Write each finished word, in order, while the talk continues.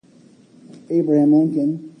Abraham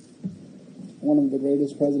Lincoln, one of the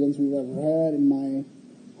greatest presidents we've ever had, in my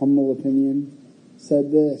humble opinion,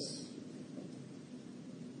 said this.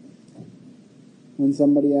 When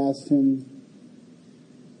somebody asked him,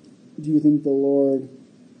 do you think the Lord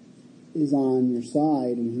is on your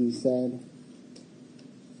side? And he said,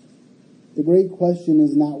 the great question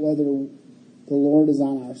is not whether the Lord is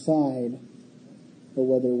on our side, but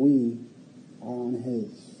whether we are on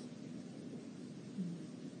His.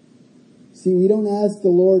 See, we don't ask the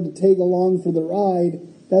Lord to take along for the ride.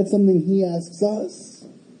 That's something He asks us.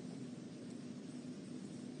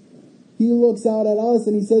 He looks out at us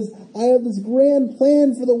and He says, I have this grand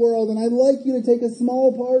plan for the world, and I'd like you to take a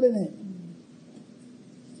small part in it.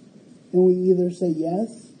 And we either say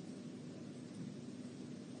yes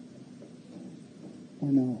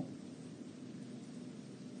or no.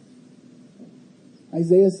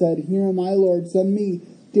 Isaiah said, here am I, Lord, send me.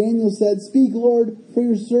 Daniel said, speak, Lord, for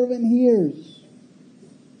your servant hears.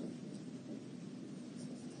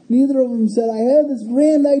 Neither of them said, I have this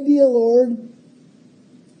grand idea, Lord.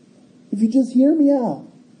 If you just hear me out.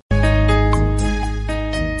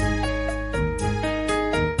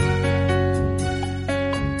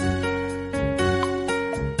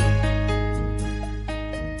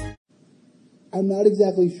 I'm not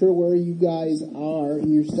exactly sure where you guys are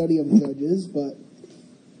in your study of Judges, but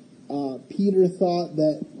Peter thought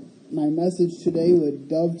that my message today would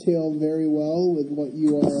dovetail very well with what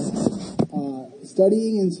you are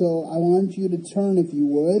studying, and so I want you to turn, if you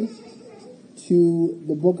would, to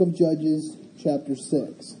the book of Judges, chapter 6.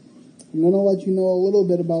 I'm going to let you know a little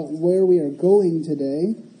bit about where we are going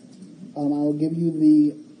today. I will give you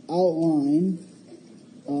the outline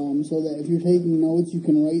so that if you're taking notes, you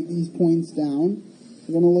can write these points down.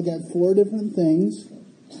 We're going to look at 4 different things.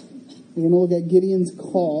 We're going to look at Gideon's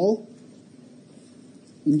call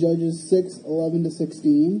in Judges 6:11 to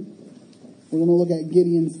 16. We're going to look at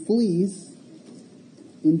Gideon's fleece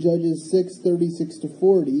in Judges 6:36 to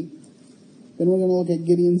 40. Then we're going to look at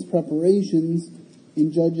Gideon's preparations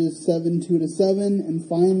in Judges 7:2 to 7. And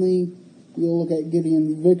finally, we'll look at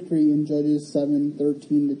Gideon's victory in Judges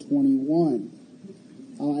 7:13 to 21.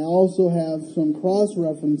 I also have some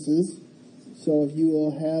cross-references, so if you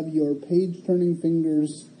will have your page-turning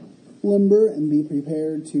fingers limber and be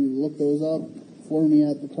prepared to look those up for me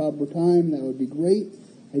at the proper time, that would be great.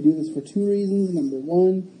 I do this for 2 reasons. Number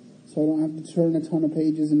 1, so I don't have to turn a ton of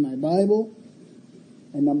pages in my Bible.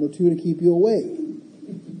 And number 2, to keep you awake.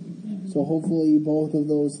 So hopefully both of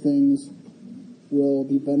those things will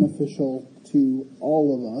be beneficial to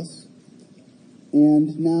all of us.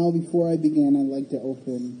 And now, before I begin, I'd like to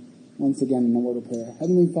open once again in a word of prayer.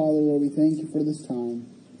 Heavenly Father, Lord, we thank you for this time.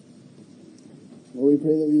 Lord, we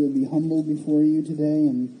pray that we would be humbled before you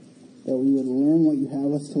today, and that we would learn what you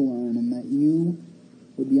have us to learn, and that you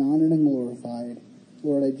would be honored and glorified.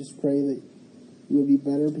 Lord, I just pray that we would be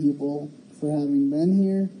better people for having been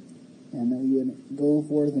here, and that we would go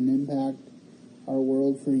forth and impact our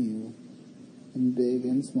world for you in big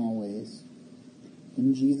and small ways.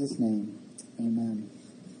 In Jesus' name, amen.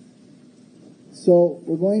 So,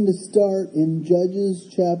 we're going to start in Judges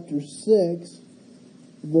chapter 6,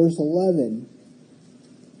 verse 11.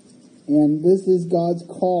 And this is God's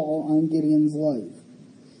call on Gideon's life.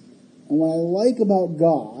 And what I like about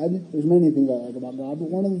God, there's many things I like about God, but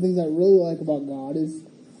one of the things I really like about God is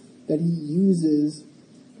that He uses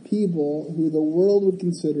people who the world would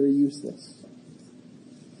consider useless.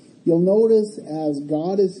 You'll notice as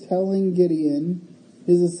God is telling Gideon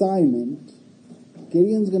his assignment,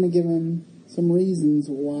 Gideon's going to give him some reasons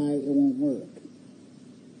why it won't work.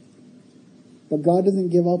 But God doesn't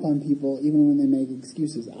give up on people even when they make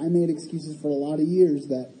excuses. I made excuses for a lot of years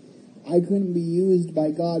that I couldn't be used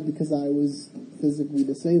by God because I was physically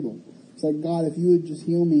disabled. It's like, God, if you would just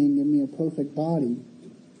heal me and give me a perfect body,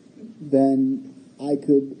 then I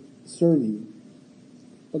could serve you.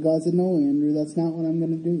 But God said, no, Andrew, that's not what I'm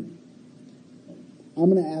going to do. I'm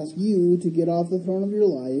going to ask you to get off the throne of your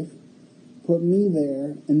life, put me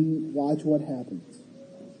there, and watch what happens.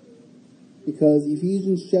 Because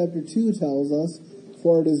Ephesians chapter 2 tells us,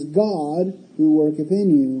 for it is God who worketh in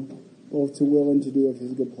you, both to will and to do of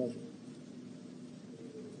his good pleasure.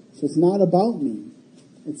 So it's not about me,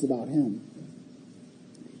 it's about him.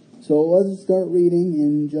 So let's start reading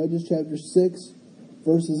in Judges chapter 6,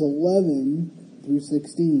 verses 11 through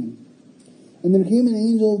 16. And there came an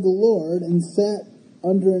angel of the Lord and sat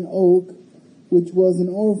under an oak, which was an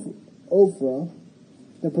Ophrah,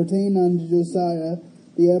 that pertained unto Josiah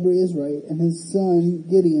the Abiezrite, and his son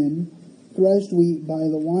Gideon threshed wheat by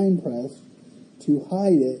the winepress to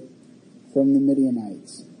hide it from the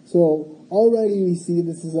Midianites. So already we see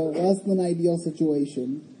this is a less than ideal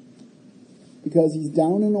situation. because he's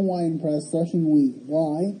down in a wine press threshing wheat.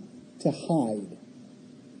 Why? To hide.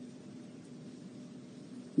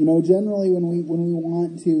 You know, generally when we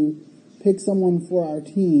want to pick someone for our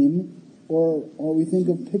team, or we think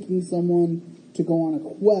of picking someone to go on a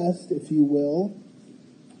quest, if you will,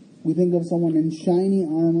 we think of someone in shiny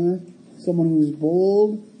armor, someone who's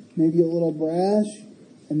bold, maybe a little brash,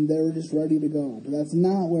 and they're just ready to go. But that's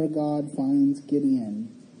not where God finds Gideon.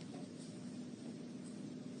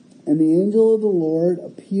 And the angel of the Lord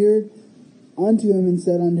appeared unto him and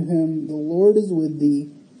said unto him, The Lord is with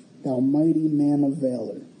thee, thou mighty man of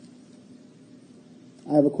valor.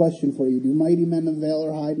 I have a question for you. Do mighty men of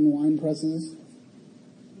valor hide in wine presses?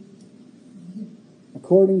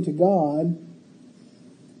 According to God,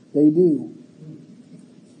 they do.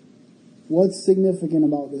 What's significant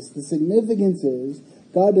about this? The significance is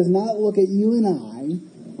God does not look at you and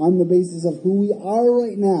I on the basis of who we are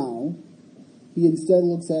right now. He instead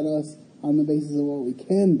looks at us on the basis of what we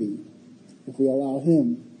can be if we allow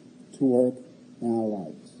Him to work in our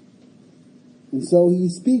lives. And so He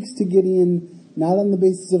speaks to Gideon not on the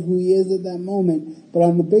basis of who he is at that moment, but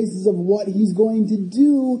on the basis of what He's going to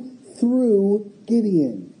do through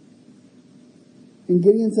Gideon. And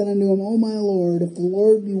Gideon said unto him, O my Lord, if the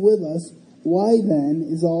Lord be with us, why then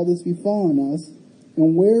is all this befallen us?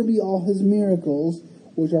 And where be all His miracles,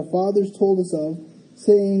 which our fathers told us of,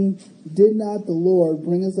 saying, Did not the Lord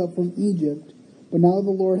bring us up from Egypt? But now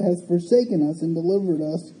the Lord has forsaken us and delivered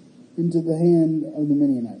us into the hand of the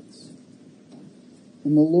Midianites.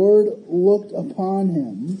 And the Lord looked upon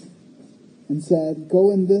him and said,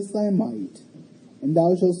 Go in this thy might, and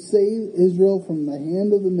thou shalt save Israel from the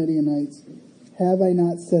hand of the Midianites. Have I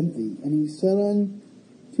not sent thee? And he said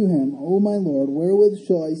unto him, O my Lord, wherewith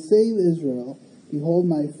shall I save Israel? Behold,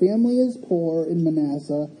 my family is poor in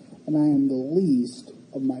Manasseh, and I am the least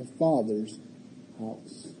of my father's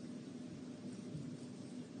house.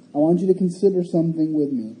 I want you to consider something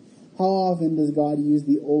with me. How often does God use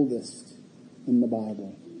the oldest in the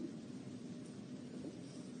Bible?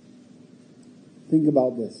 Think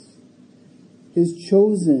about this. His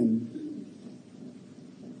chosen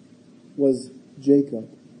was Jacob.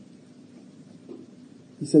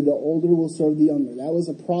 He said the older will serve the younger. That was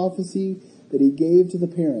a prophecy that He gave to the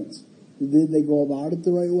parents. Did they go about it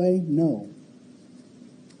the right way? No.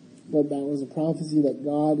 But that was a prophecy that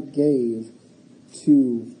God gave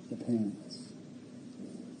to the parents.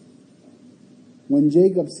 When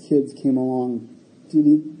Jacob's kids came along, did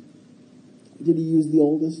he use the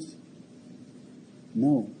oldest?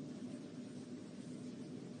 No.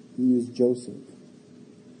 He used Joseph.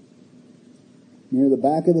 Near the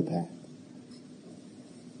back of the pack.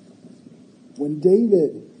 When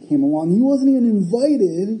David came along, he wasn't even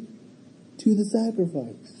invited to the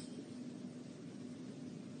sacrifice.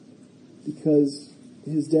 Because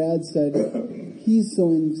his dad said, he's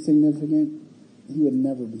so insignificant, he would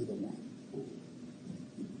never be the one.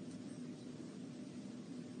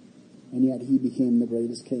 And yet he became the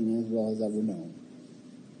greatest king Israel has ever known.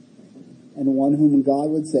 And one whom God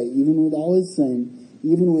would say, even with all his sin,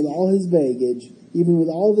 even with all his baggage, even with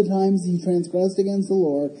all the times he transgressed against the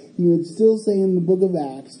Lord, he would still say in the book of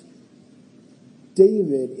Acts,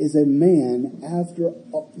 David is a man after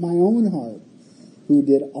my own heart who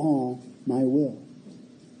did all my will.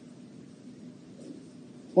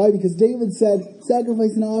 Why? Because David said,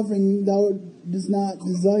 sacrifice and offering thou dost not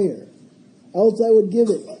desire, else I would give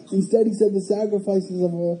it. Instead he said the sacrifices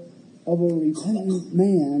of a repentant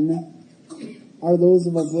man are those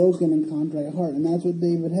of a broken and contrite heart. And that's what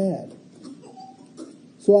David had.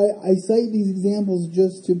 So I cite these examples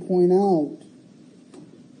just to point out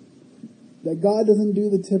that God doesn't do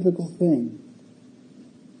the typical thing.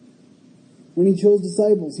 When He chose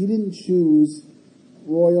disciples, He didn't choose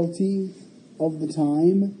royalty of the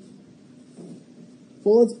time.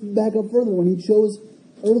 Well, let's back up further. When He chose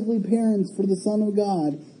earthly parents for the Son of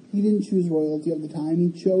God, He didn't choose royalty of the time.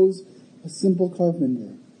 He chose a simple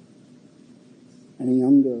carpenter and a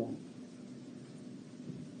young girl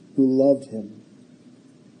who loved Him.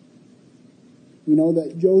 We know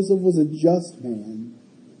that Joseph was a just man.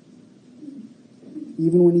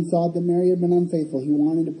 Even when he thought that Mary had been unfaithful, he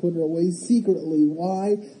wanted to put her away secretly.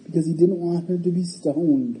 Why? Because he didn't want her to be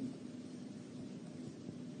stoned.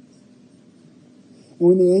 And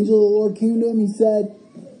when the angel of the Lord came to him, he said,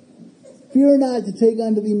 Fear not to take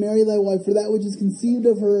unto thee Mary thy wife, for that which is conceived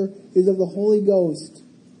of her is of the Holy Ghost.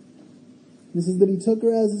 This is that he took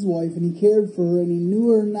her as his wife, and he cared for her, and he knew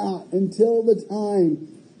her not until the time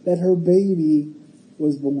that her baby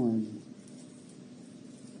was born.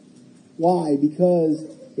 Why? Because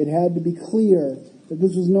it had to be clear that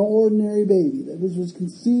this was no ordinary baby, that this was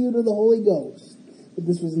conceived of the Holy Ghost, But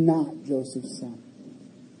this was not Joseph's son.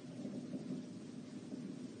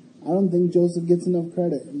 I don't think Joseph gets enough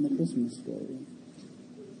credit in the Christmas story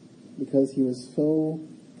because he was so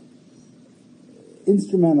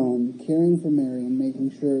instrumental in caring for Mary and making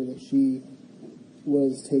sure that she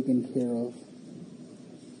was taken care of.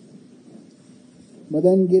 But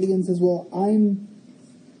then Gideon says, well, I'm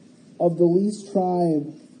of the least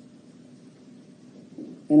tribe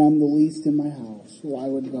and I'm the least in my house. Why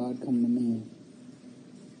would God come to me?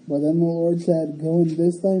 But then the Lord said, go in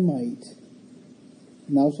this thy might,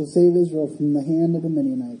 and thou shalt save Israel from the hand of the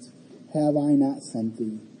Midianites. Have I not sent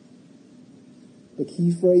thee? The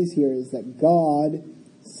key phrase here is that God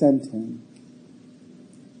sent him.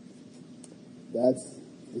 That's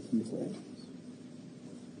the key phrase.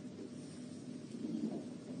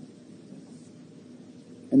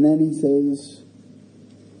 And then he says,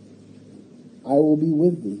 I will be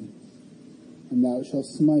with thee, and thou shalt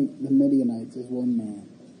smite the Midianites as one man.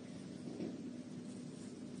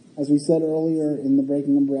 As we said earlier in the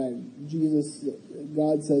breaking of bread,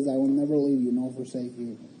 God says, I will never leave you nor forsake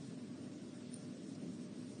you.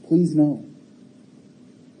 Please know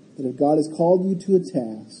that if God has called you to a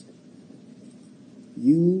task,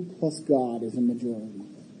 you plus God is a majority.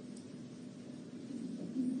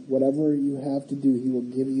 Whatever you have to do, he will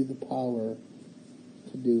give you the power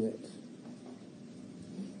to do it.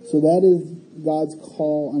 So that is God's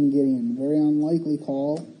call on Gideon. Very unlikely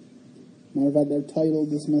call. Matter of fact, I've titled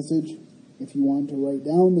this message, if you want to write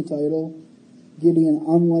down the title, Gideon,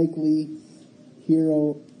 Unlikely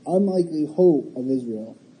Hero, Unlikely Hope of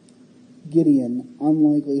Israel. Gideon,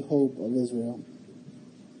 Unlikely Hope of Israel.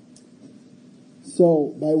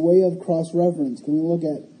 So, by way of cross-reference, can we look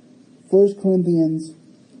at 1 Corinthians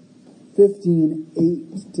 15,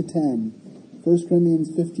 8 to 10. 1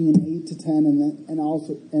 Corinthians 15, 8 to 10,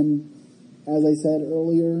 and as I said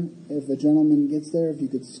earlier, if the gentleman gets there, if you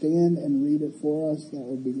could stand and read it for us, that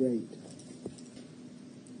would be great.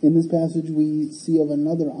 In this passage, we see of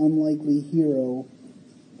another unlikely hero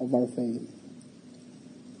of our faith.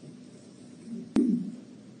 1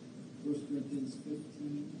 Corinthians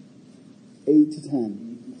 15, 8 to 10.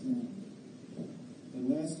 And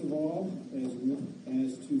last of all,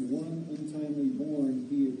 as to one untimely born,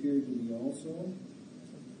 he appeared to me also.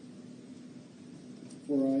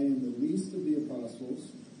 For I am the least of the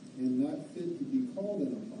apostles, and not fit to be called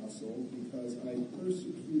an apostle, because I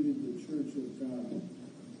persecuted the church of God.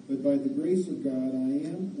 But by the grace of God I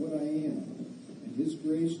am what I am, and his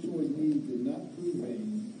grace toward me did not prove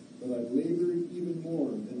vain, but I labored even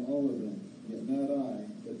more than all of them, yet not I,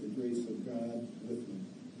 but the grace of God with me.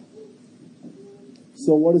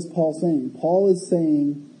 So what is Paul saying? Paul is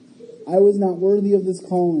saying, I was not worthy of this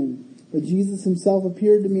calling, but Jesus himself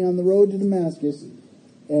appeared to me on the road to Damascus,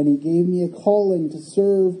 and he gave me a calling to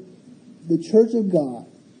serve the church of God.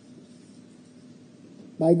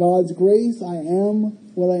 By God's grace, I am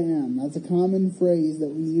what I am. That's a common phrase that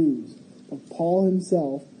we use. But Paul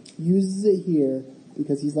himself uses it here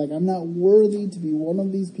because he's like, I'm not worthy to be one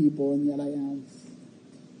of these people, and yet I am.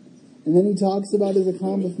 And then he talks about his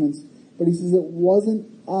accomplishments, but he says, it wasn't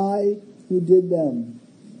I who did them.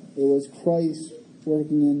 It was Christ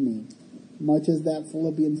working in me. Much as that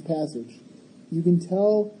Philippians passage. You can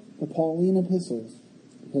tell the Pauline epistles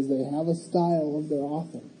because they have a style of their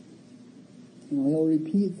author. You know, he'll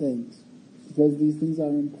repeat things because these things are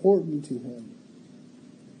important to him.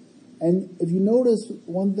 And if you notice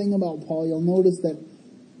one thing about Paul, you'll notice that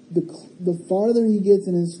the farther he gets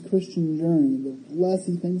in his Christian journey, the less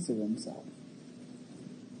he thinks of himself.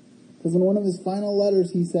 Because in one of his final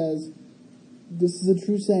letters he says, this is a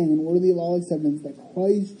true saying and worthy of all acceptance, that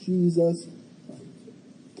Christ Jesus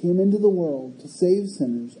came into the world to save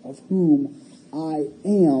sinners, of whom I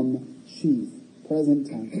am chief. Present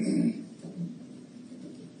tense.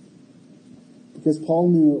 Because Paul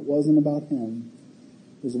knew it wasn't about him,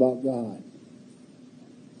 it was about God.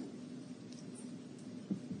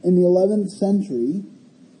 In the 11th century,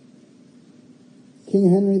 King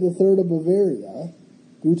Henry III of Bavaria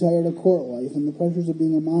grew tired of court life and the pressures of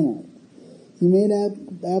being a monarch. He made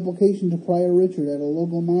application to Prior Richard at a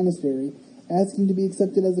local monastery, asking to be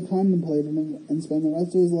accepted as a contemplator and spend the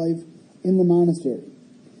rest of his life in the monastery.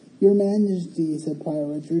 Your Majesty, said Prior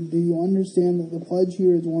Richard, do you understand that the pledge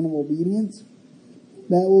here is one of obedience?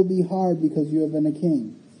 That will be hard because you have been a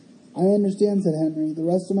king. I understand, said Henry. The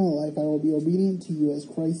rest of my life I will be obedient to you as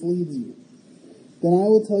Christ leads you. Then I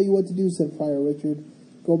will tell you what to do, said Prior Richard.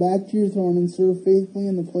 Go back to your throne and serve faithfully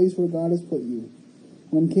in the place where God has put you.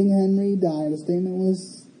 When King Henry died, a statement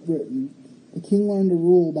was written. The king learned to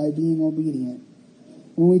rule by being obedient.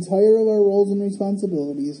 When we tire of our roles and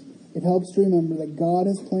responsibilities, it helps to remember that God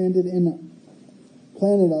has planted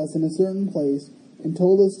planted us in a certain place and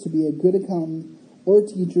told us to be a good accountant or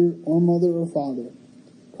teacher or mother or father.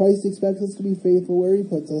 Christ expects us to be faithful where he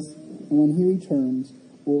puts us, and when he returns,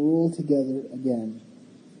 we'll rule together again.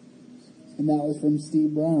 And that was from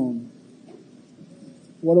Steve Brown.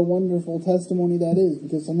 What a wonderful testimony that is,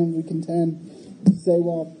 because sometimes we can tend to say,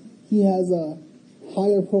 well, he has a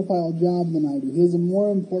higher profile job than I do. He has a more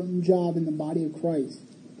important job in the body of Christ.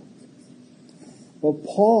 But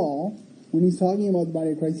Paul, when he's talking about the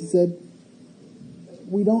body of Christ, he said,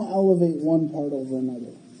 we don't elevate one part over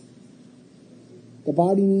another. The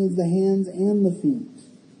body needs the hands and the feet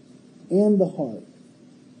and the heart.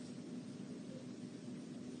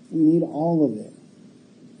 We need all of it.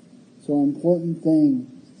 So an important thing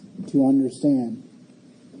to understand.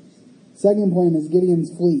 Second point is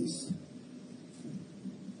Gideon's fleece.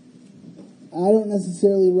 I don't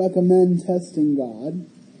necessarily recommend testing God,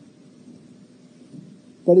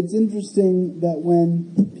 but it's interesting that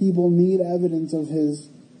when people need evidence of his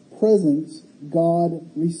presence,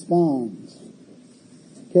 God responds.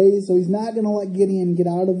 Okay, so he's not going to let Gideon get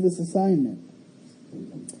out of this assignment,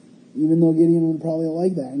 even though Gideon would probably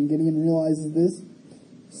like that, and Gideon realizes this.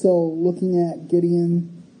 So looking at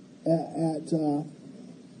Gideon, at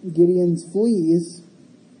Gideon's fleece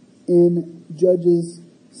in Judges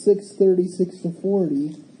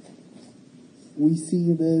 6:36-40, we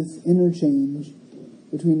see this interchange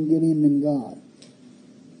between Gideon and God.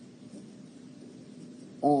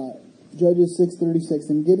 Judges 6:36,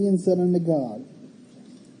 and Gideon said unto God,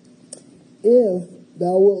 if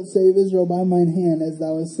thou wilt save Israel by mine hand, as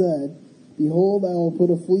thou hast said, behold, I will put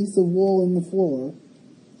a fleece of wool in the floor,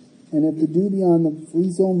 and if the dew be on the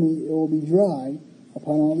fleece only, it will be dry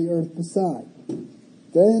upon all the earth beside.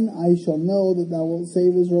 Then I shall know that thou wilt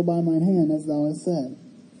save Israel by mine hand, as thou hast said.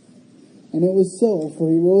 And it was so,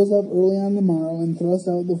 for he rose up early on the morrow, and thrust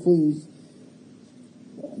out of the fleece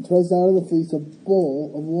a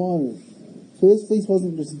bowl of water. So this fleece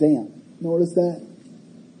wasn't just damp. Notice that?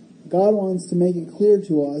 God wants to make it clear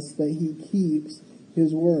to us that he keeps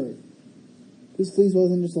his word. This fleece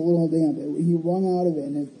wasn't just a little damp. He wrung out of it,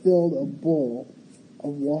 and it filled a bowl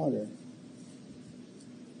of water.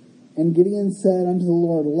 And Gideon said unto the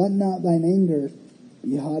Lord, let not thine anger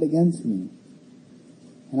be hot against me,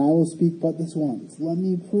 and I will speak but this once. Let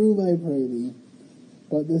me prove, I pray thee,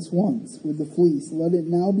 but this once with the fleece. Let it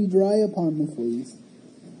now be dry upon the fleece,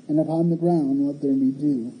 and upon the ground let there be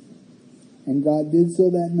dew. And God did so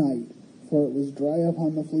that night, for it was dry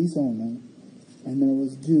upon the fleece only, and there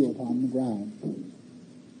was dew upon the ground.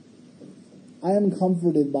 I am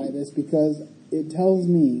comforted by this because it tells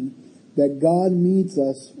me that God meets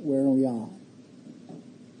us where we are.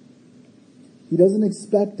 He doesn't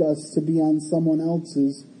expect us to be on someone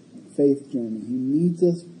else's faith journey. He meets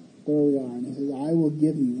us where we are, and he says, I will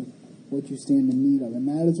give you what you stand in need of. And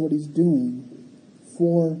that is what he's doing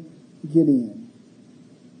for Gideon.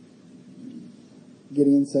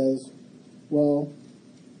 Gideon says, well,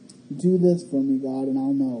 do this for me, God, and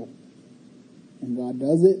I'll know. And God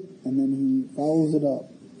does it, and then he follows it up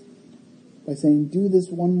by saying, do this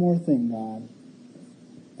one more thing, God,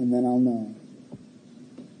 and then I'll know.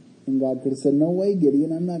 And God could have said, no way,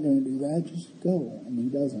 Gideon, I'm not going to do that, just go. And he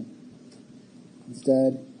doesn't.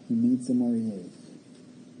 Instead, he meets him where he is.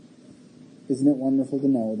 Isn't it wonderful to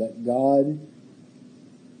know that God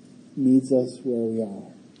meets us where we are?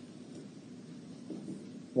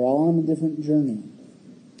 We're all on a different journey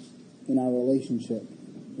in our relationship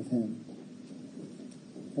with him.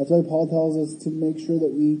 That's why Paul tells us to make sure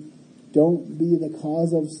that we don't be the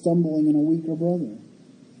cause of stumbling in a weaker brother.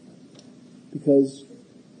 Because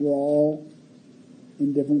we're all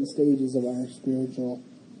in different stages of our spiritual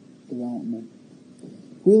development.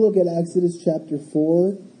 We look at Exodus chapter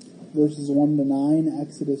 4, verses 1 to 9.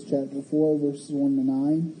 Exodus chapter 4, verses 1 to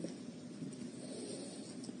 9.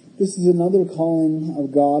 This is another calling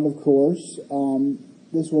of God, of course.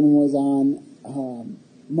 This one was on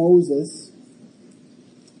Moses.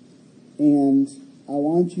 And I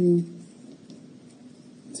want you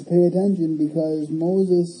to pay attention because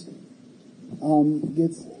Moses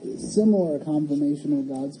gets similar confirmation of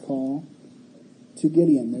God's call to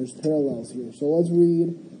Gideon. There's parallels here. So let's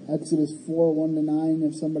read Exodus 4, 1 to 9.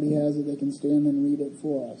 If somebody has it, they can stand and read it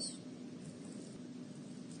for us.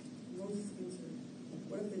 Moses answered,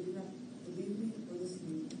 what if they do not believe me or listen to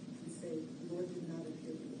me and say, the Lord did not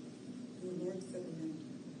appear to you? And the Lord said to him,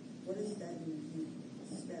 what is that in your hand?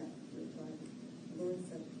 A staff, he replied. The Lord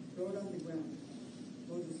said, throw it on the ground.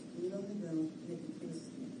 Moses threw it on the ground, and it became a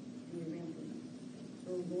snake, and he ran from it.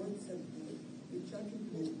 So the Lord said to him, reach out your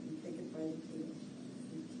hand and take it by the tail.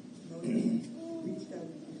 Moses reached out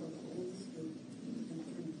and took hold of the snake and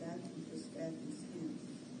turned back into a staff in his hand.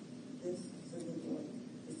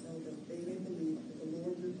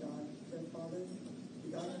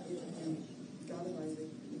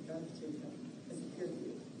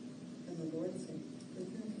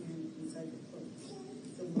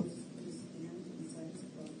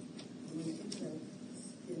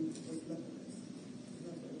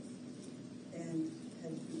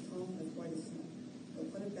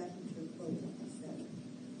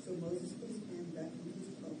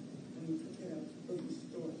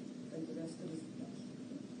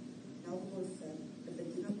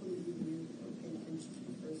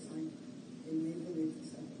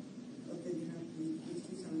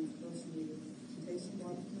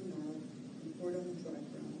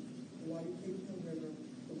 Gideon River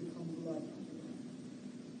will become blood on the ground.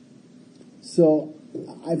 So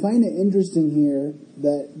I find it interesting here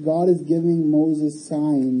that God is giving Moses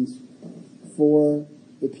signs for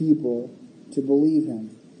the people to believe him.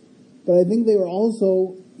 But I think they were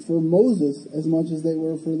also for Moses as much as they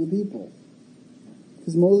were for the people.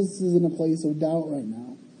 Because Moses is in a place of doubt right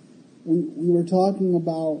now. We were talking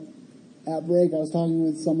about, at break, I was talking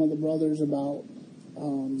with some of the brothers about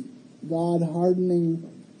God hardening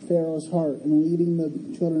Pharaoh's heart and leading the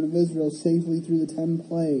children of Israel safely through the 10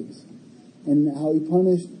 plagues and how he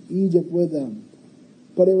punished Egypt with them.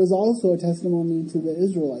 But it was also a testimony to the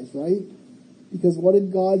Israelites, right? Because what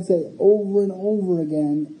did God say over and over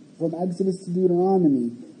again from Exodus to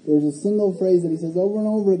Deuteronomy? There's a single phrase that he says over and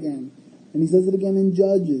over again. And he says it again in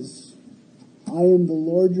Judges. I am the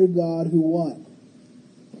Lord your God who what?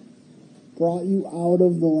 Brought you out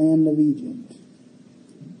of the land of Egypt.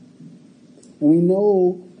 And we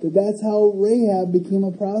know that that's how Rahab became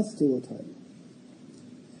a prostitute.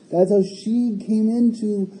 That's how she came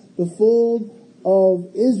into the fold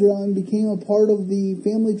of Israel and became a part of the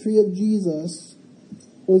family tree of Jesus,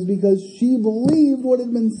 was because she believed what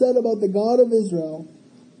had been said about the God of Israel.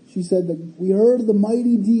 She said that we heard the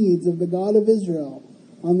mighty deeds of the God of Israel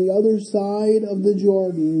on the other side of the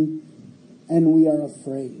Jordan, and we are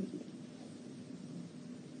afraid.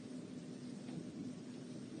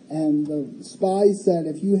 And the spies said,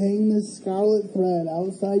 if you hang this scarlet thread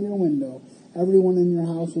outside your window, everyone in your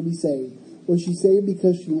house will be saved. Was she saved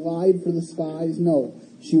because she lied for the spies? No.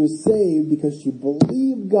 She was saved because she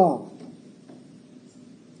believed God.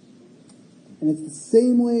 And it's the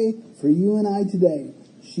same way for you and I today.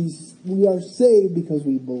 We are saved because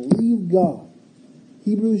we believe God.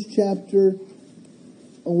 Hebrews chapter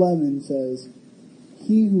 11 says,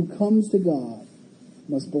 he who comes to God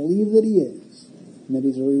must believe that he is, and that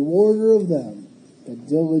he's a rewarder of them that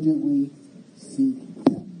diligently seek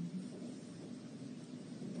him.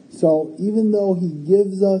 So even though he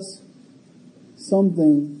gives us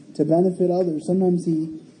something to benefit others, sometimes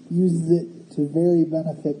he uses it to very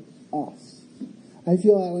benefit us. I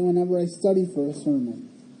feel that way whenever I study for a sermon.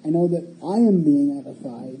 I know that I am being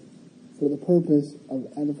edified for the purpose of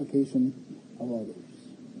edification of others.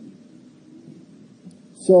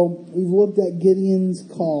 So we've looked at Gideon's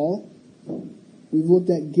call. We've looked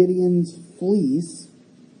at Gideon's fleece.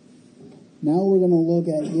 Now we're going to look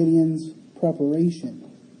at Gideon's preparation.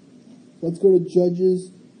 Let's go to Judges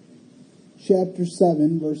chapter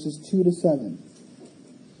 7, verses 2 to 7.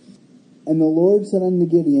 And the Lord said unto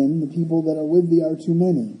Gideon, the people that are with thee are too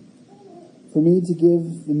many for me to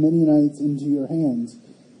give the Midianites into your hands,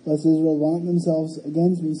 lest Israel vaunt themselves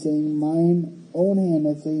against me, saying, mine own hand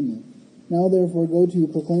hath saved me. Now therefore go to,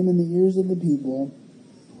 proclaim in the ears of the people,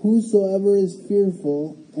 whosoever is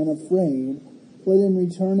fearful and afraid, let him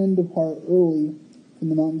return and depart early from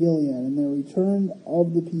the Mount Gilead. And there returned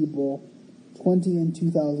of the people 20 and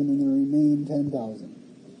 2,000, and there remained 10,000.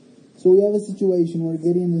 So we have a situation where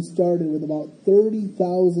Gideon has started with about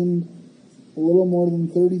 30,000, a little more than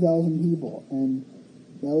 30,000 people, and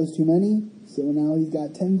that was too many. So now he's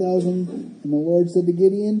got 10,000, and the Lord said to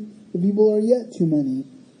Gideon, the people are yet too many.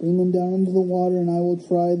 Bring them down into the water, and I will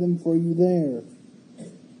try them for you there.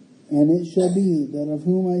 And it shall be that of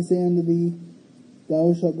whom I say unto thee,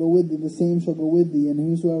 thou shalt go with thee, the same shall go with thee. And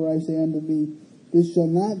whosoever I say unto thee, this shall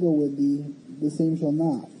not go with thee, the same shall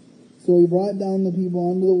not. So he brought down the people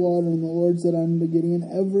unto the water, and the Lord said unto Gideon,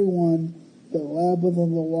 every one that lappeth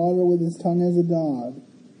of the water with his tongue as a dog,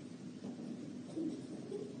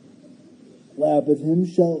 lappeth him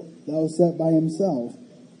shalt thou set by himself.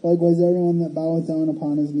 Likewise everyone that boweth down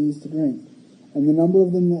upon his knees to drink. And the number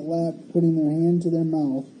of them that lapped, putting their hand to their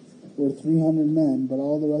mouth, were 300 men, but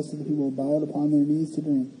all the rest of the people bowed upon their knees to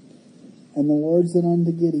drink. And the Lord said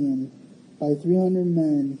unto Gideon, by the 300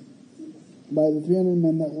 men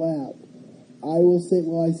that lapped,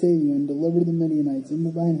 will I save you, and deliver the Midianites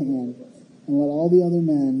into thine hand, and let all the other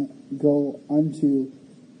men go unto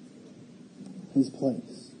his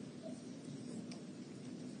place.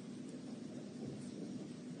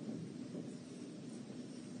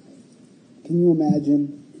 Can you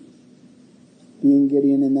imagine being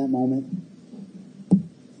Gideon in that moment?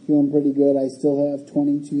 Feeling pretty good. I still have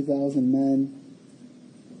 22,000 men.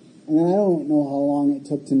 And I don't know how long it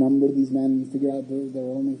took to number these men and figure out there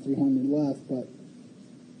were only 300 left, but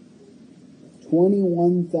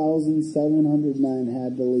 21,700 men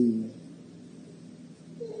had to leave.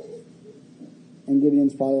 And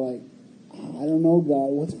Gideon's probably like, I don't know,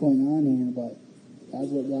 God, what's going on here, but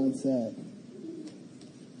that's what God said.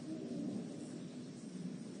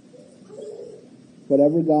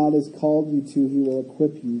 Whatever God has called you to, he will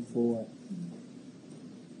equip you for.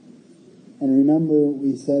 And remember,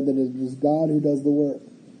 we said that it was God who does the work.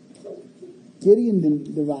 Gideon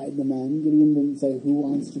didn't divide the men. Gideon didn't say, who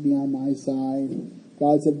wants to be on my side?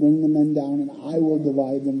 God said, bring the men down and I will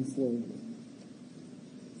divide them for you.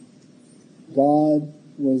 God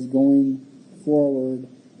was going forward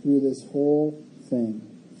through this whole thing.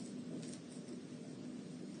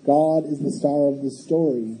 God is the star of the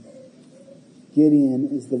story. Gideon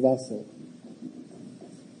is the vessel.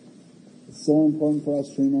 It's so important for us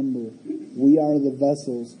to remember. We are the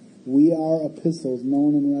vessels. We are epistles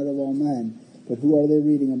known and read of all men. But who are they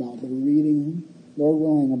reading about? They're reading, Lord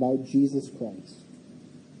willing, about Jesus Christ.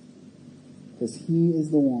 Because He is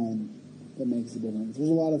the one that makes a difference. There's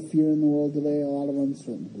a lot of fear in the world today, a lot of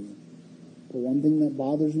uncertainty. But one thing that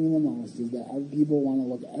bothers me the most is that people want to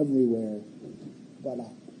look everywhere but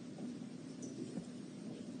up.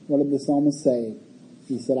 What did the psalmist say?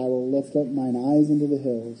 He said, I will lift up mine eyes into the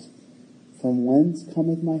hills. From whence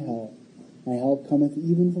cometh my help? My help cometh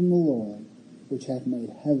even from the Lord, which hath made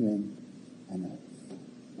heaven and earth.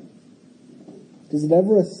 Does it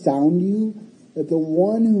ever astound you that the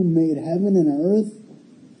one who made heaven and earth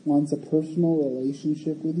wants a personal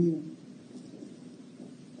relationship with you?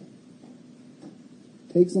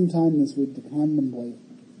 Take some time this week to contemplate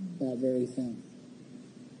that very thing.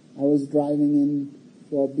 I was driving in,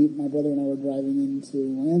 my brother and I were driving into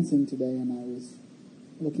Lansing today, and I was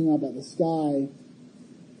looking up at the sky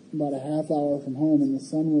about a half hour from home, and the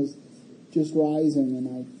sun was just rising, and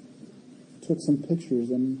I took some pictures,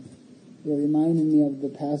 and it reminded me of the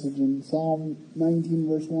passage in Psalm 19,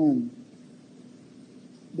 verse 1,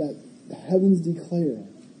 that the heavens declare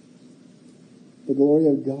the glory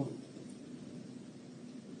of God.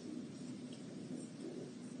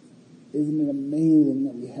 Isn't it amazing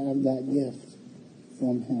that we have that gift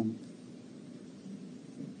from Him?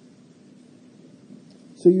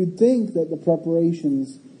 So you'd think that the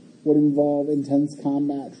preparations would involve intense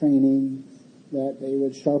combat training, that they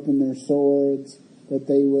would sharpen their swords, that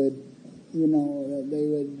they would,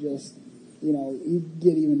 just,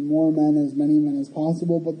 get even more men, as many men as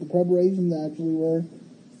possible. But the preparations actually were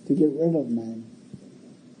to get rid of men.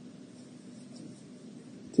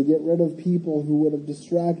 To get rid of people who would have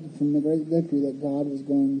distracted from the great victory that God was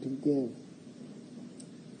going to give.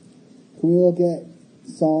 Can we look at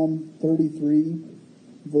Psalm 33,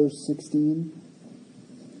 verse 16?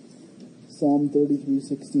 Psalm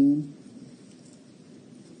 33:16.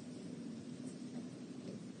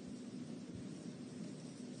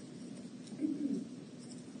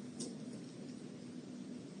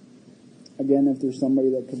 Again, if there's somebody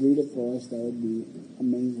that could read it for us, that would be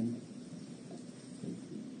amazing.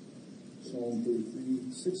 Psalm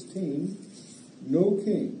 33:16. No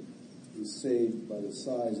king is saved by the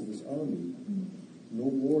size of his army. No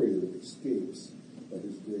warrior escapes by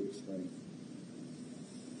his great strength.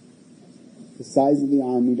 The size of the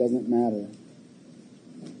army doesn't matter.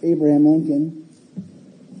 Abraham Lincoln,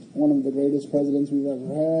 one of the greatest presidents we've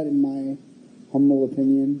ever had, in my humble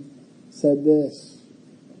opinion, said this.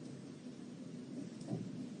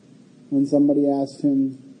 When somebody asked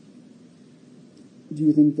him, do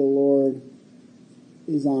you think the Lord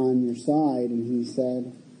is on your side? And he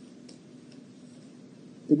said,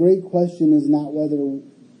 the great question is not whether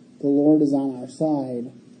the Lord is on our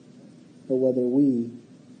side, but whether we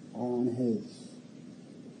are on His.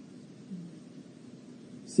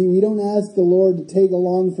 See, we don't ask the Lord to take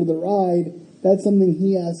along for the ride. That's something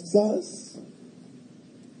He asks us.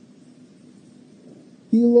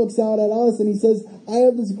 He looks out at us and He says, I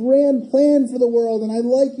have this grand plan for the world, and I'd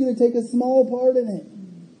like you to take a small part in it.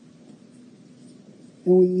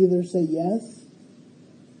 And we either say yes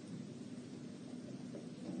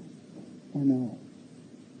or no.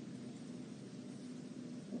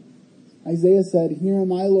 Isaiah said, here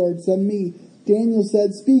am I, Lord, send me. Daniel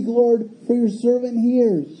said, speak, Lord, for your servant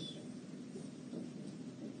hears.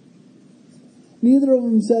 Neither of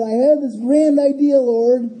them said, I have this grand idea,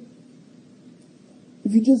 Lord.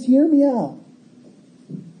 If you just hear me out.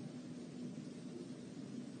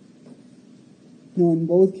 No, in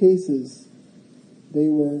both cases, they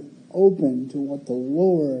were open to what the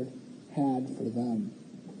Lord had for them.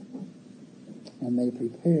 And they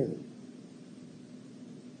prepared.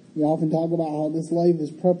 We often talk about how this life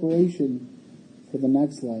is preparation for the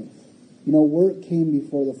next life. Work came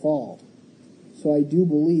before the fall. So I do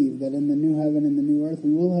believe that in the new heaven and the new earth,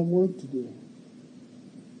 we will have work to do.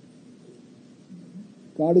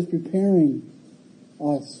 God is preparing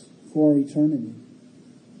us for eternity.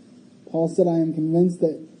 Paul said, I am convinced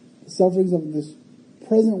that the sufferings of this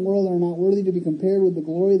present world are not worthy to be compared with the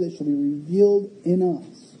glory that shall be revealed in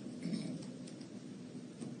us.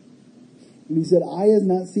 And he said, eye has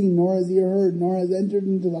not seen, nor has ear heard, nor has entered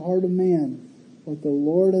into the heart of man what the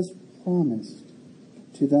Lord has promised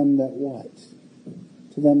to them that what?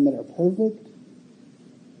 To them that are perfect?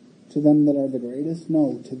 To them that are the greatest?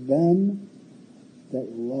 No, to them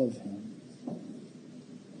that love him.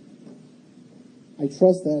 I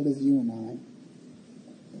trust that is you and I.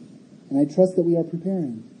 And I trust that we are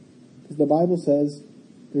preparing. Because the Bible says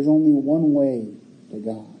there's only one way to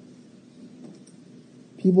God.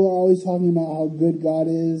 People are always talking about how good God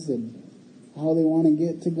is and how they want to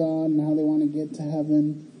get to God and how they want to get to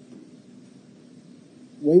heaven.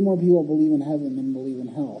 Way more people believe in heaven than believe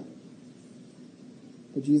in hell.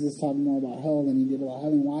 But Jesus talked more about hell than he did about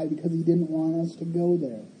heaven. Why? Because he didn't want us to go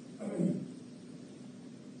there.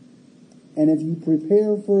 And if you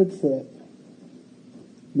prepare for a trip,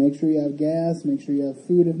 make sure you have gas, make sure you have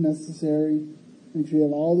food if necessary, make sure you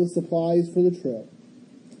have all the supplies for the trip.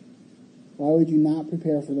 Why would you not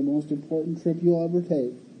prepare for the most important trip you'll ever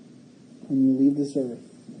take when you leave this earth?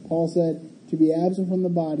 Paul said, to be absent from the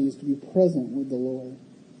body is to be present with the Lord.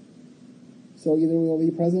 So either we will be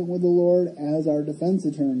present with the Lord as our defense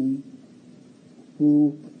attorney,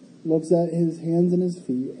 who looks at his hands and his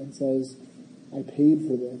feet and says, I paid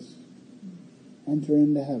for this. Enter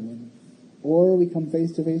into heaven. Or we come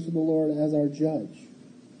face to face with the Lord as our judge.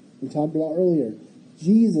 We talked about earlier,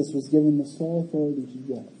 Jesus was given the sole authority to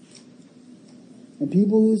judge. And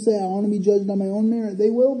people who say, I want to be judged on my own merit,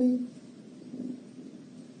 they will be.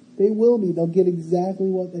 They will be. They'll get exactly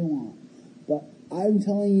what they want. But I'm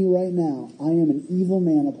telling you right now, I am an evil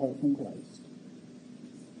man apart from Christ.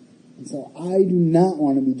 And so I do not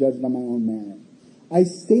want to be judged on my own merit. I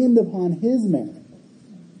stand upon his merit.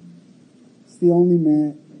 It's the only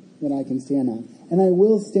merit that I can stand on. And I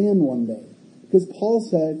will stand one day. Because Paul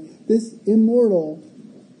said, this mortal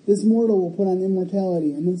will put on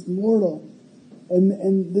immortality, and this mortal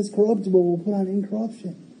and this corruptible will put on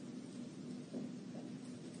incorruption.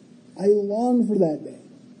 I long for that day.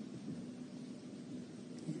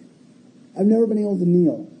 I've never been able to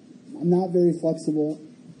kneel. I'm not very flexible.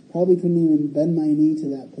 Probably couldn't even bend my knee to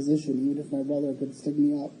that position, even if my brother could stick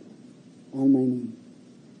me up on my knee.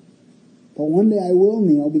 But one day I will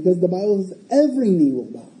kneel, because the Bible says every knee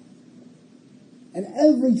will bow. And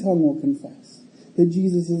every tongue will confess that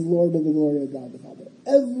Jesus is Lord to the glory of God the Father.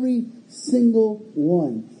 Every single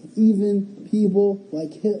one. Even people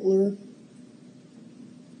like Hitler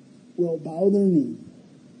will bow their knee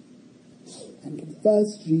and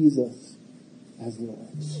confess Jesus as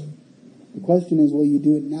Lord. The question is, will you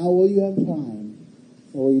do it now while you have time,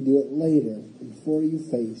 or will you do it later before you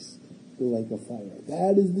face the lake of fire?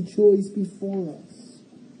 That is the choice before us.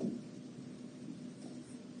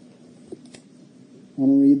 I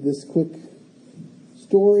want to read this quick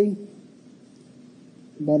story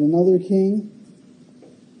about another king.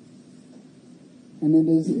 And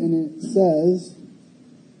it says,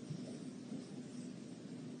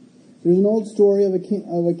 there's an old story of a king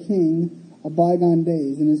of bygone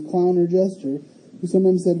days, and his clown or jester, who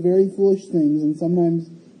sometimes said very foolish things and sometimes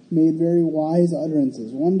made very wise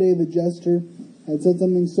utterances. One day the jester had said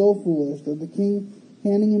something so foolish that the king,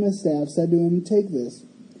 handing him his staff, said to him, take this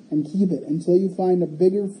and keep it until you find a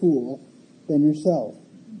bigger fool than yourself.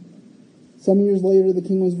 Some years later the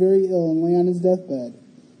king was very ill and lay on his deathbed.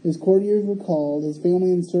 His courtiers were called, his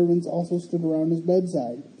family and servants also stood around his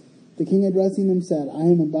bedside. The king, addressing them, said, I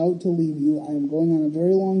am about to leave you. I am going on a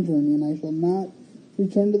very long journey, and I shall not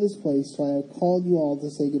return to this place till I have called you all to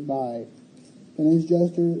say goodbye. Then his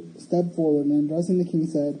jester stepped forward, and addressing the king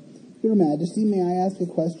said, Your Majesty, may I ask a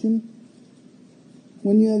question?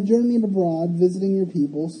 When you have journeyed abroad, visiting your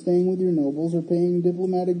people, staying with your nobles, or paying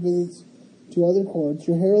diplomatic visits to other courts,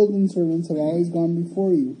 your heralds and servants have always gone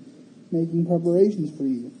before you, making preparations for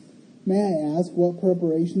you. May I ask what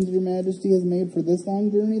preparations your majesty has made for this long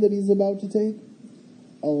journey that he is about to take?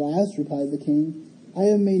 Alas, replied the king, I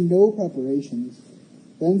have made no preparations.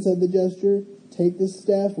 Then said the jester, take this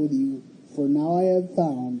staff with you, for now I have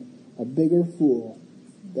found a bigger fool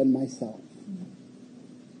than myself.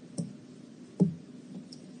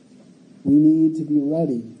 We need to be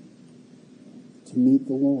ready to meet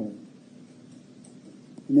the Lord.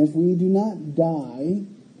 And if we do not die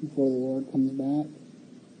before the Lord comes back,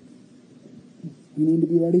 we need to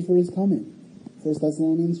be ready for his coming. 1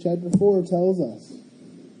 Thessalonians chapter 4 tells us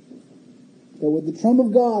that with the trump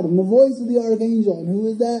of God and the voice of the archangel, and who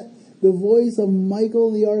is that? The voice of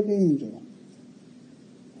Michael the archangel,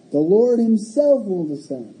 the Lord himself will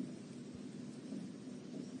descend.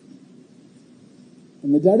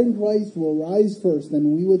 And the dead in Christ will rise first,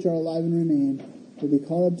 then we which are alive and remain will be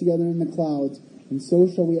caught up together in the clouds, and so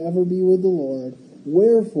shall we ever be with the Lord.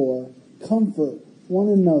 Wherefore, comfort one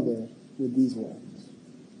another with these words.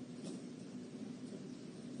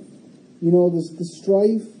 You know, the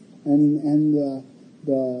strife and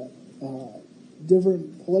the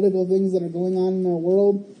different political things that are going on in our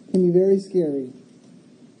world can be very scary.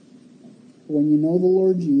 But when you know the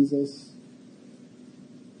Lord Jesus,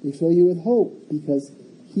 they fill you with hope because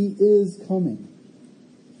He is coming.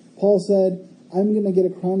 Paul said, I'm going to get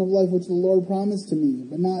a crown of life which the Lord promised to me,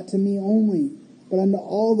 but not to me only, but unto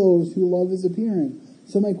all those who love His appearing.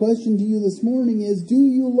 So my question to you this morning is, do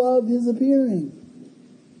you love His appearing?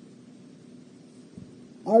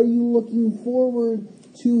 Are you looking forward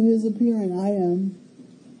to His appearing? I am.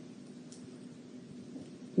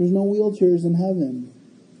 There's no wheelchairs in heaven.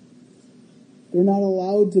 They're not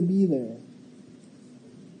allowed to be there.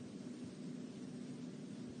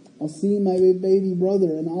 I'll see my baby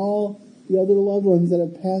brother and all the other loved ones that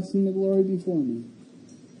have passed into glory before me.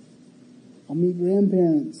 I'll meet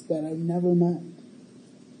grandparents that I've never met.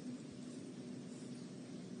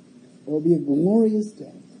 It will be a glorious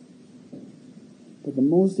day. But the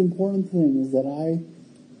most important thing is that I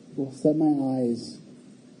will set my eyes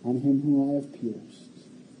on Him whom I have pierced,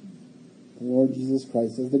 the Lord Jesus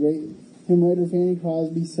Christ. As the great hymn writer Fanny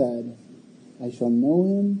Crosby said, I shall know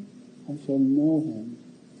Him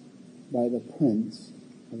by the prints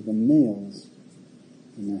of the nails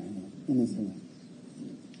in His hands.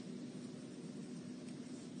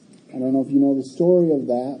 I don't know if you know the story of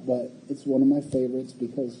that, but it's one of my favorites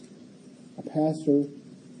because a pastor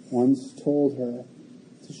once told her,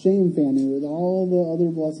 it's a shame, Fanny, with all the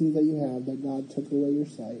other blessings that you have, that God took away your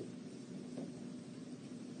sight.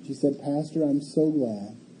 She said, Pastor, I'm so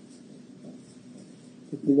glad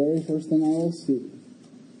that the very first thing I will see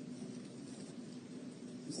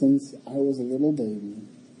since I was a little baby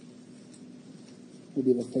will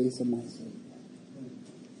be the face of my Savior.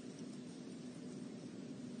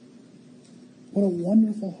 What a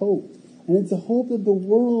wonderful hope. And it's a hope that the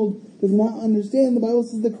world does not understand. The Bible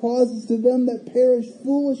says the cross is to them that perish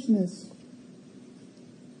foolishness.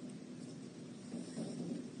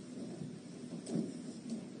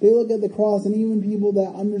 They look at the cross, and even people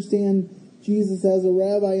that understand Jesus as a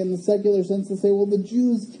rabbi in the secular sense, they say, well, the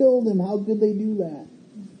Jews killed Him. How could they do that?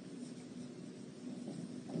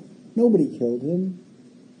 Nobody killed Him.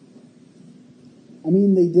 I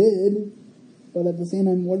mean, they did. But at the same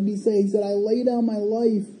time, what did He say? He said, I lay down my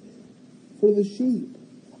life for the sheep.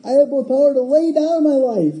 I have the power to lay down my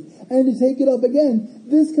life and to take it up again.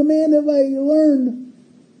 This command have I learned.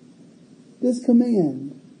 This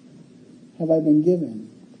command have I been given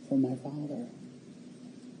from my Father.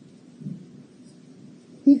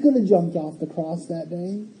 He could have jumped off the cross that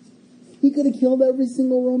day. He could have killed every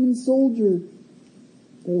single Roman soldier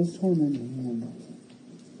that was tormenting Him.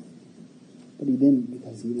 But He didn't,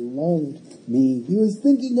 because He loved me. He was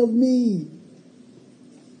thinking of me.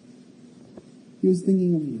 He was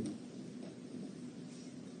thinking of you.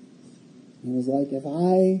 He was like, if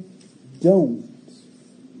I don't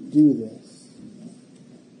do this,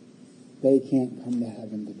 they can't come to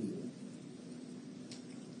heaven to be with.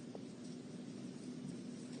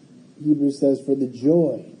 Hebrews says, for the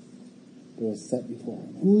joy that was set before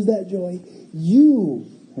Him. Who's that joy? You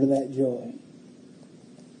are that joy.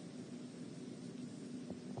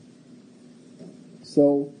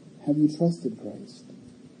 So, have you trusted Christ?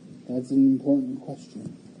 That's an important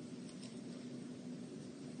question.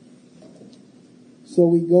 So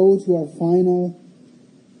we go to our final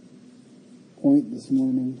point this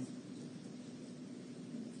morning.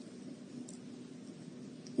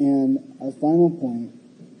 And our final point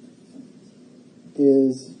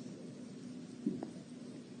is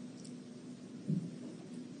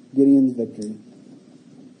Gideon's victory.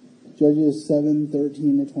 Judges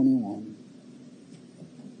 7:13-21.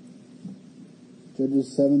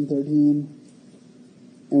 Judges 7:13.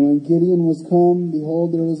 And when Gideon was come,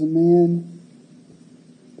 behold, there was a man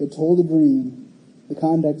that told a dream. The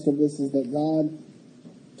context of this is that God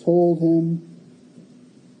told him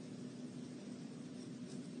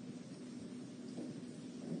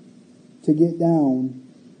to get down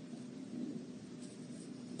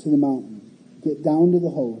to the mountain. Get down to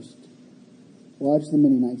the host. Watch the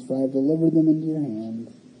Midianites, for I have delivered them into your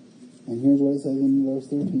hand. And here's what it says in verse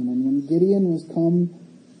 13. And when Gideon was come,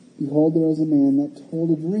 behold, there was a man that told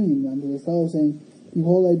a dream unto his fellow, saying,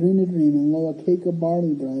 Behold, I dreamed a dream, and lo, a cake of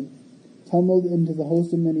barley bread tumbled into the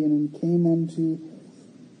host of Midian, and came unto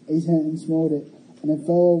a tent, and smote it. And it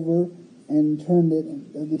fell over, and turned it,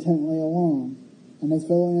 and the tent lay along. And his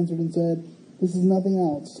fellow answered and said, This is nothing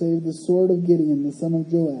else, save the sword of Gideon, the son of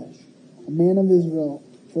Joash, a man of Israel,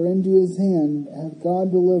 for into his hand hath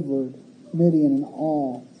God delivered Midian and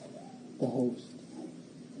all the host.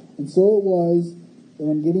 And so it was that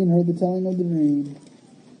when Gideon heard the telling of the dream,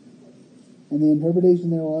 and the interpretation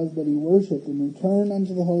there was, that he worshipped and returned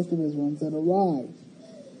unto the host of Israel and said, Arise,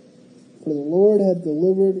 for the Lord hath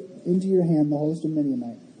delivered into your hand the host of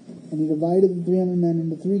Midianite. And he divided the 300 men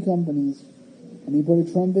into 3 companies, and he put a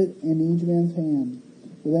trumpet in each man's hand,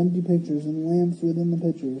 with empty pitchers and lamps within the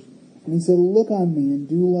pitchers. And he said, Look on me, and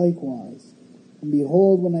do likewise. And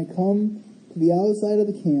behold, when I come to the outside of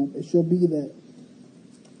the camp, it shall be that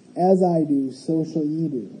as I do, so shall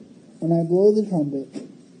ye do. When I blow the trumpet,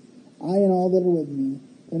 I and all that are with me,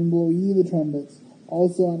 then blow ye the trumpets,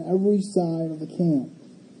 also on every side of the camp,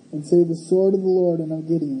 and say, The sword of the Lord and of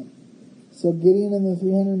Gideon. So Gideon and the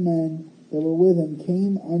 300 men that were with him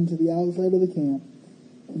came unto the outside of the camp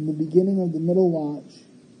in the beginning of the middle watch,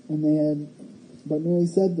 and they had but nearly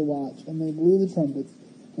said the watch, and they blew the trumpets,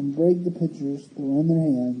 and brake the pitchers that were in their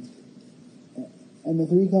hands. And the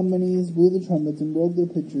 3 companies blew the trumpets, and broke their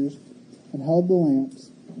pitchers, and held the lamps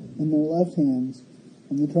in their left hands,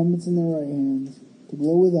 and the trumpets in their right hands, to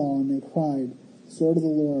blow withal, and they cried, The sword of the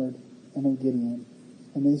Lord and of Gideon.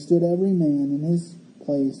 And they stood every man in his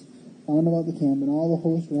place round about the camp, and all the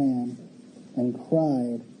host ran, and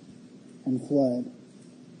cried, and fled.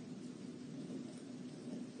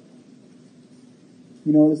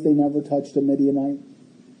 You notice they never touched a Midianite?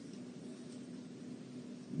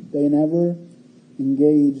 They never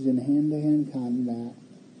engaged in hand-to-hand combat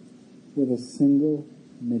with a single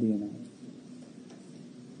Midianite.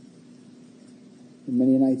 The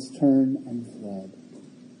Midianites turned and fled.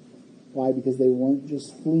 Why? Because they weren't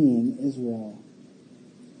just fleeing Israel.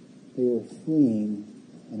 They were fleeing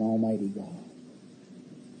an almighty God.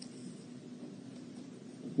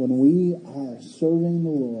 When we are serving the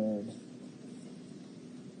Lord,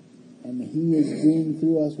 and He is doing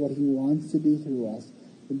through us what He wants to do through us,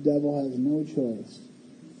 the devil has no choice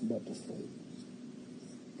but to flee.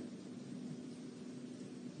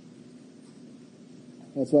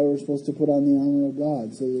 That's why we're supposed to put on the armor of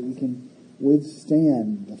God, so that we can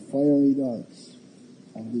withstand the fiery darts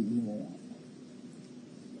of the evil one.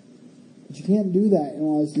 But you can't do that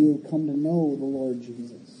unless you have come to know the Lord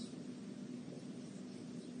Jesus.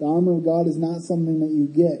 The armor of God is not something that you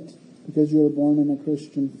get because you were born in a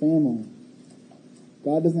Christian family.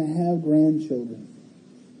 God doesn't have grandchildren.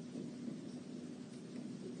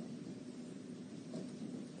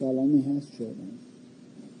 God only has children.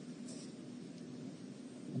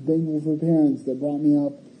 I'm thankful for parents that brought me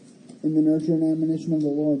up in the nurture and admonition of the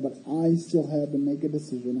Lord, but I still had to make a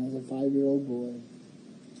decision as a 5-year-old boy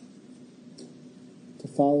to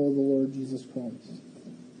follow the Lord Jesus Christ.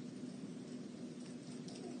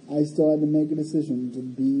 I still had to make a decision to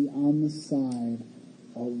be on the side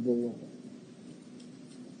of the Lord.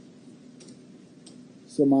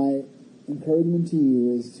 So my encouragement to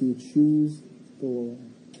you is to choose the Lord.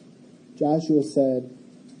 Joshua said,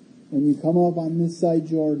 when you come up on this side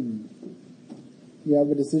Jordan, you have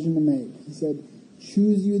a decision to make. He said,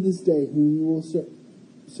 choose you this day whom you will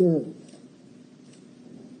serve.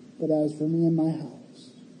 But as for me and my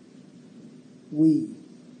house, we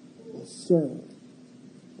will serve.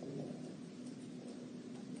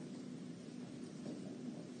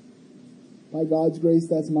 By God's grace,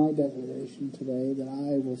 that's my declaration today, that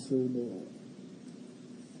I will serve the Lord.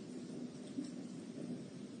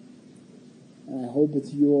 And I hope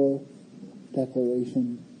it's your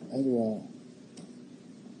declaration as well.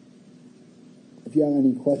 If you have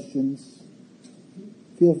any questions,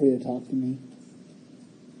 feel free to talk to me.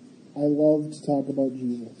 I love to talk about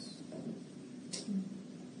Jesus.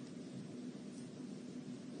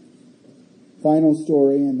 Final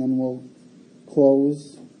story, and then we'll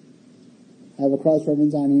close. I have a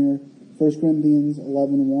cross-reference on here, 1 Corinthians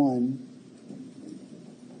 11:1,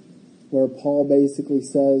 where Paul basically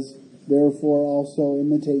says, therefore also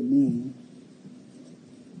imitate me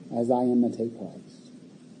as I imitate Christ.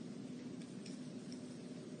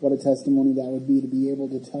 What a testimony that would be to be able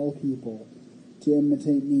to tell people to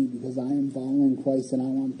imitate me because I am following Christ and I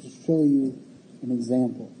want to show you an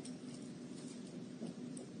example.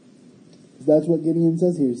 That's what Gideon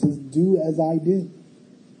says here. He says, do as I do.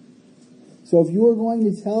 So if you are going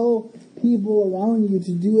to tell people around you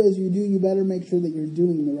to do as you do, you better make sure that you're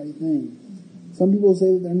doing the right thing. Some people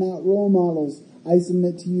say that they're not role models. I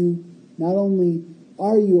submit to you, not only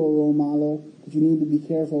are you a role model, but you need to be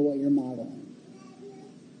careful what you're modeling.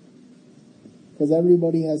 Because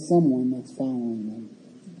everybody has someone that's following them.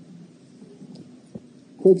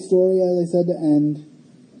 Quick story, as I said, to end.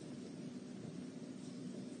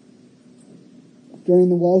 During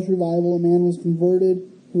the Welsh revival, a man was converted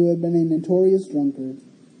who had been a notorious drunkard.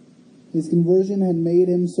 His conversion had made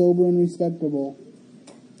him sober and respectable.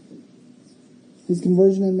 His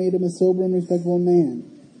conversion had made him a sober and respectable man.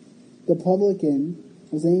 The publican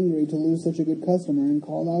was angry to lose such a good customer and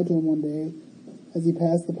called out to him one day as he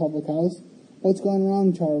passed the public house, "What's gone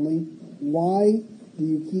wrong, Charlie? Why do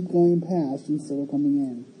you keep going past instead of coming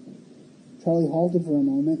in?" Charlie halted for a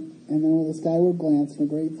moment, and then with a skyward glance and a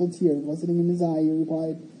grateful tear glistening in his eye, he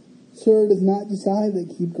replied, "Sir, it is not just I that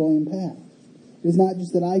keep going past. It is not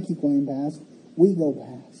just that I keep going past. We go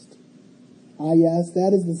past." Ah, yes,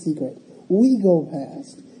 that is the secret. We go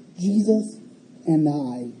past. Jesus and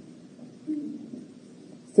I.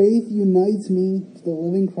 Faith unites me to the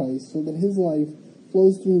living Christ so that his life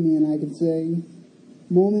flows through me, and I can say,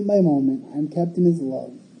 moment by moment, I'm kept in his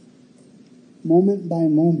love. Moment by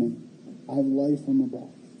moment, I have life from above.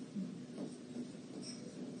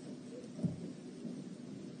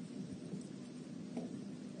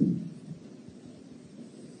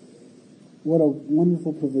 What a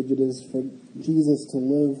wonderful privilege it is for Jesus to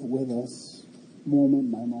live with us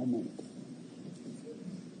moment by moment.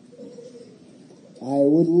 I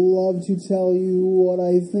would love to tell you what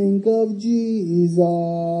I think of Jesus,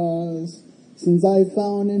 since I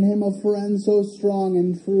found in him a friend so strong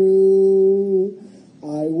and true.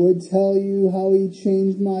 I would tell you how he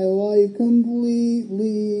changed my life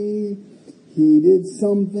completely. He did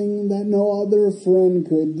something that no other friend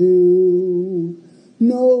could do.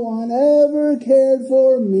 No one ever cared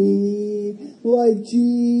for me like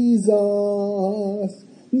Jesus.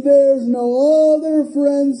 There's no other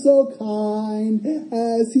friend so kind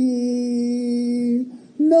as he.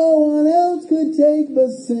 No one else could take the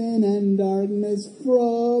sin and darkness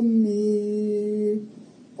from me.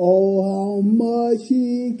 Oh, how much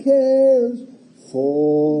he cares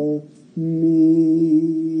for me.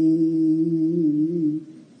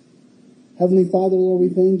 Heavenly Father, Lord, we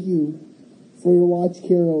thank you for your watch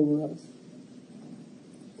care over us.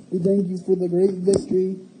 We thank you for the great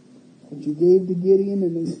victory that you gave to Gideon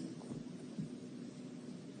and his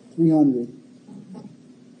 300.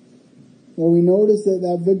 Lord, we notice that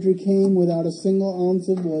that victory came without a single ounce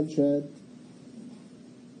of bloodshed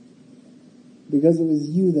because it was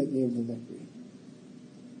you that gave the victory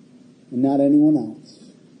and not anyone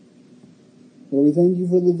else. Lord, we thank you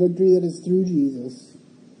for the victory that is through Jesus,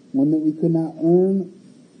 one that we could not earn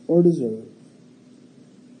or deserve.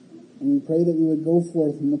 And we pray that we would go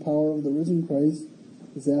forth in the power of the risen Christ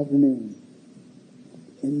this afternoon.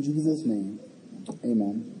 In Jesus' name,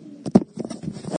 amen.